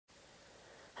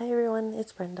Hi everyone,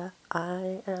 it's Brenda.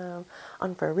 I am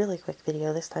on for a really quick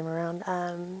video this time around.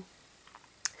 I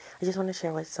just want to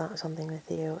share something with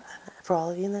you. For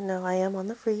all of you that know, I am on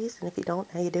the freeze, and if you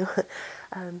don't, now you do.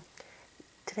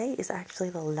 Today is actually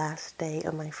the last day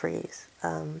of my freeze.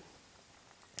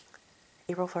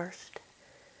 April 1st.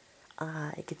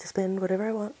 I get to spend whatever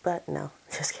I want, but no,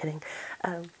 just kidding.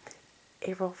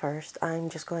 April 1st,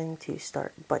 I'm just going to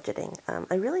start budgeting.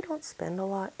 I really don't spend a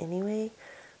lot anyway,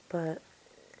 but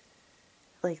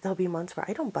like, there'll be months where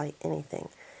I don't buy anything.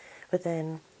 But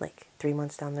then, like, 3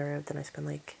 months down the road, then I spend,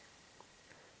 like,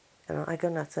 I don't know, I go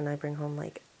nuts and I bring home,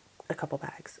 like, a couple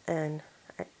bags. And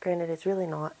granted, it's really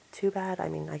not too bad. I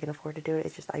mean, I can afford to do it.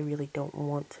 It's just I really don't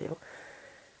want to.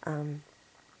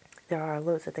 There are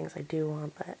loads of things I do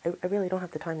want, but I really don't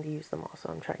have the time to use them all. So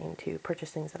I'm trying to purchase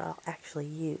things that I'll actually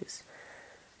use.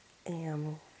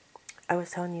 And I was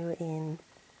telling you in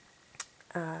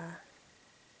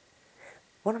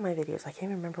one of my videos, I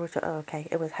can't remember which, oh, okay,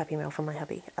 it was Happy Mail from my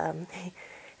hubby. It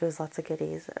was lots of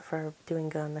goodies for doing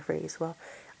good on the freeze. Well,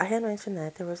 I had mentioned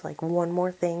that there was like one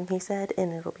more thing, he said,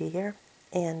 and it'll be here.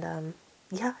 And,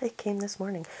 yeah, it came this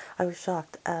morning. I was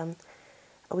shocked.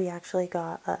 We actually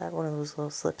got one of those little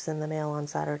slips in the mail on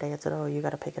Saturday. It said, oh, you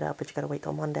gotta pick it up, but you gotta wait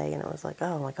till Monday. And it was like,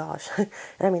 oh my gosh. And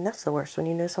I mean, that's the worst. When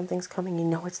you know something's coming, you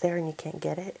know it's there and you can't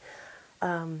get it.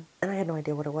 And I had no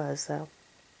idea what it was, so,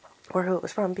 or who it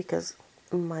was from, because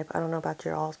I don't know about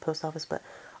your all's post office, but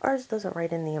ours doesn't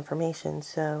write in the information,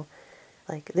 so,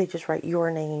 like, they just write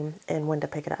your name and when to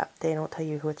pick it up. They don't tell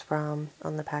you who it's from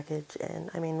on the package.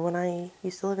 And I mean, when I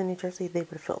used to live in New Jersey, they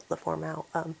would fill the form out.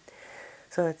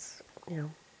 So it's, you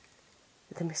know,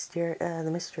 the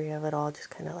mystery of it all just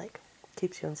kind of like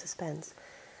keeps you in suspense.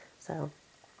 So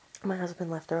my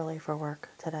husband left early for work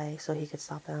today so he could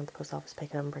stop down at the post office,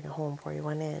 pick it up, and bring it home before he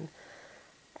went in.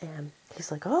 And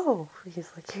he's like, oh, he's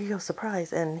like, here you go,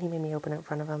 surprise. And he made me open it in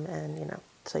front of him, and, you know,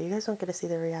 so you guys don't get to see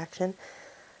the reaction,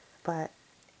 but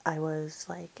I was,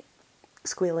 like,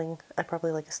 squealing. I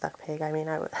probably like a stuck pig. I mean,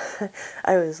 I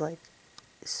was, like,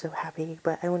 so happy,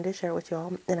 but I wanted to share it with you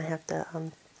all, and I have to,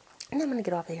 and I'm going to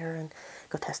get off of here and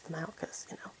go test them out, because,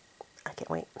 you know, I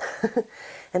can't wait.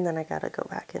 And then I gotta go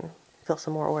back and fill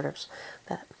some more orders.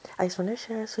 But I just wanted to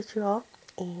share this with you all,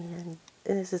 and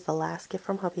this is the last gift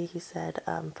from hubby, he said,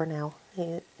 for now.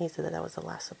 He said that was the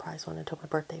last surprise one until my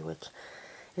birthday, which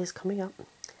is coming up.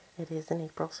 It is in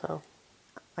April, so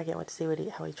I can't wait to see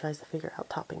how he tries to figure out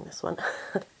topping this one.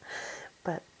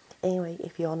 But anyway,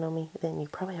 if you all know me, then you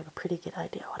probably have a pretty good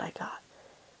idea what I got.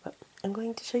 But I'm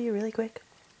going to show you really quick.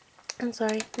 I'm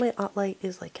sorry, my light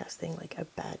is like casting like a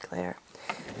bad glare.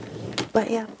 But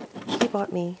yeah, he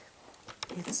bought me,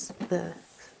 it's a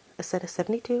set of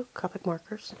 72 Copic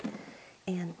markers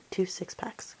and 2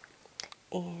 6-packs.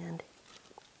 And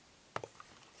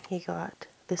he got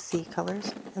the sea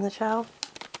colors in the chow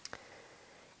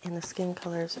and the skin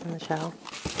colors in the chow.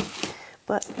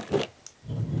 But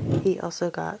he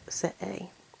also got set A,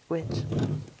 which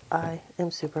I am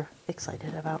super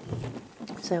excited about.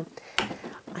 So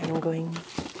I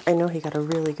know he got a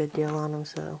really good deal on them,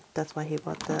 so that's why he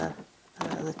bought the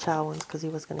chow ones, because he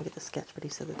was going to get the sketch, but he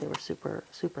said that they were super,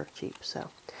 super cheap, so.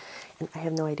 And I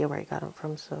have no idea where he got them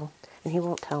from, so, and he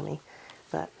won't tell me,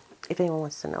 but if anyone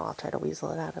wants to know, I'll try to weasel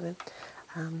it out of him.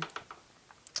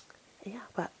 Yeah,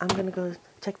 but I'm going to go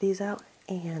check these out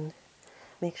and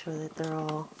make sure that they're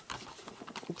all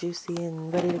juicy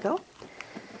and ready to go.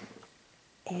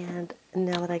 And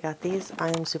now that I got these, I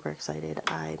am super excited.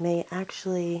 I may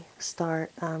actually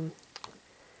start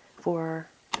for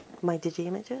my digi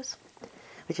images,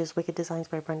 which is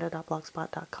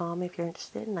wickeddesignsbybrenda.blogspot.com if you're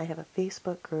interested. And I have a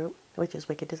Facebook group, which is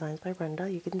Wicked Designs by Brenda.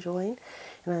 You can join.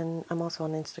 And then I'm also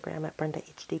on Instagram at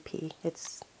BrendaHDP.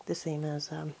 It's the same as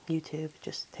YouTube,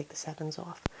 just take the 7s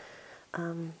off.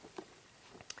 I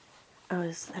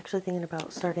was actually thinking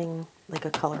about starting like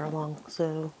a color along,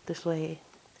 so this way,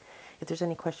 if there's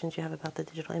any questions you have about the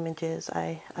digital images,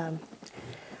 I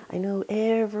know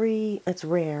it's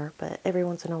rare, but every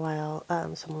once in a while,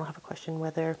 someone will have a question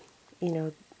whether, you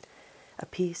know, a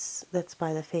piece that's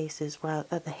by the face is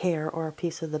the hair, or a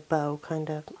piece of the bow, kind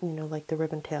of, you know, like the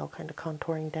ribbon tail, kind of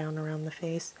contouring down around the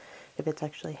face, if it's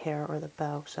actually hair or the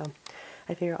bow. So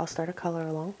I figure I'll start a color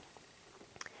along.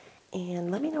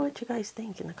 And let me know what you guys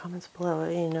think in the comments below,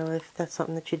 you know, if that's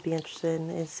something that you'd be interested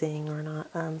in seeing or not.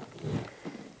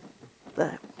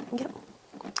 But, yep,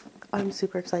 I'm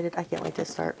super excited. I can't wait to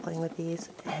start playing with these.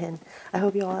 And I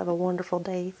hope you all have a wonderful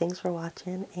day. Thanks for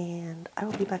watching, and I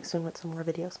will be back soon with some more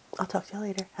videos. I'll talk to you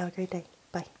later. Have a great day.